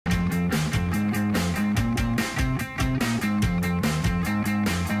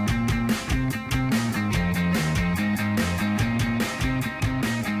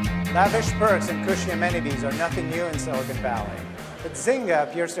Lavish perks and cushy amenities are nothing new in Silicon Valley. But Zynga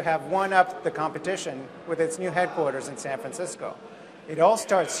appears to have one-upped the competition with its new headquarters in San Francisco. It all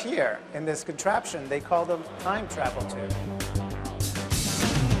starts here, in this contraption they call the time travel tube.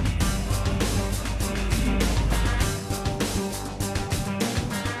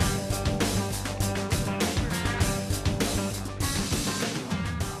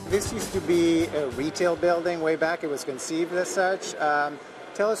 This used to be a retail building way back. It was conceived as such.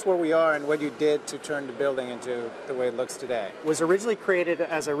 Tell us where we are and what you did to turn the building into the way it looks today. It was originally created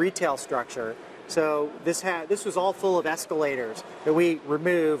as a retail structure. So this was all full of escalators that we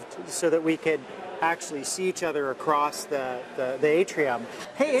removed so that we could actually see each other across the atrium.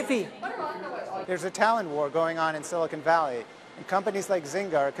 Hey, Iffy! There's a talent war going on in Silicon Valley, and companies like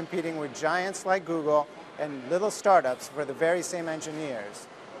Zynga are competing with giants like Google and little startups for the very same engineers.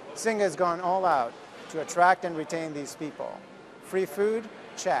 Zynga has gone all out to attract and retain these people. Free food?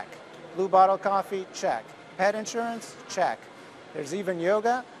 Check. Blue bottle coffee? Check. Pet insurance? Check. There's even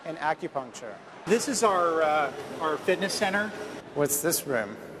yoga and acupuncture. This is our fitness center. What's this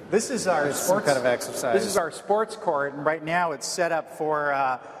room? This is our sports kind of exercise. This is our sports court, and right now it's set up for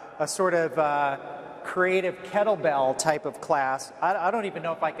a sort of creative kettlebell type of class. I don't even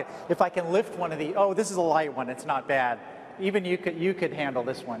know if I can lift one of these. Oh, this is a light one. It's not bad. Even you could handle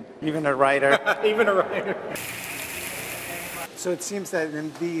this one. Even a writer. Even a writer. So it seems that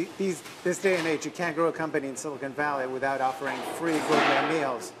in this day and age, you can't grow a company in Silicon Valley without offering free gourmet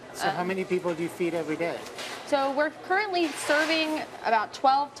meals. So how many people do you feed every day? So we're currently serving about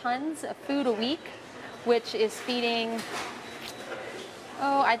 12 tons of food a week, which is feeding,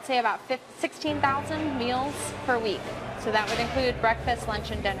 I'd say about 16,000 meals per week. So that would include breakfast, lunch,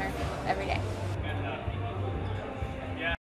 and dinner every day.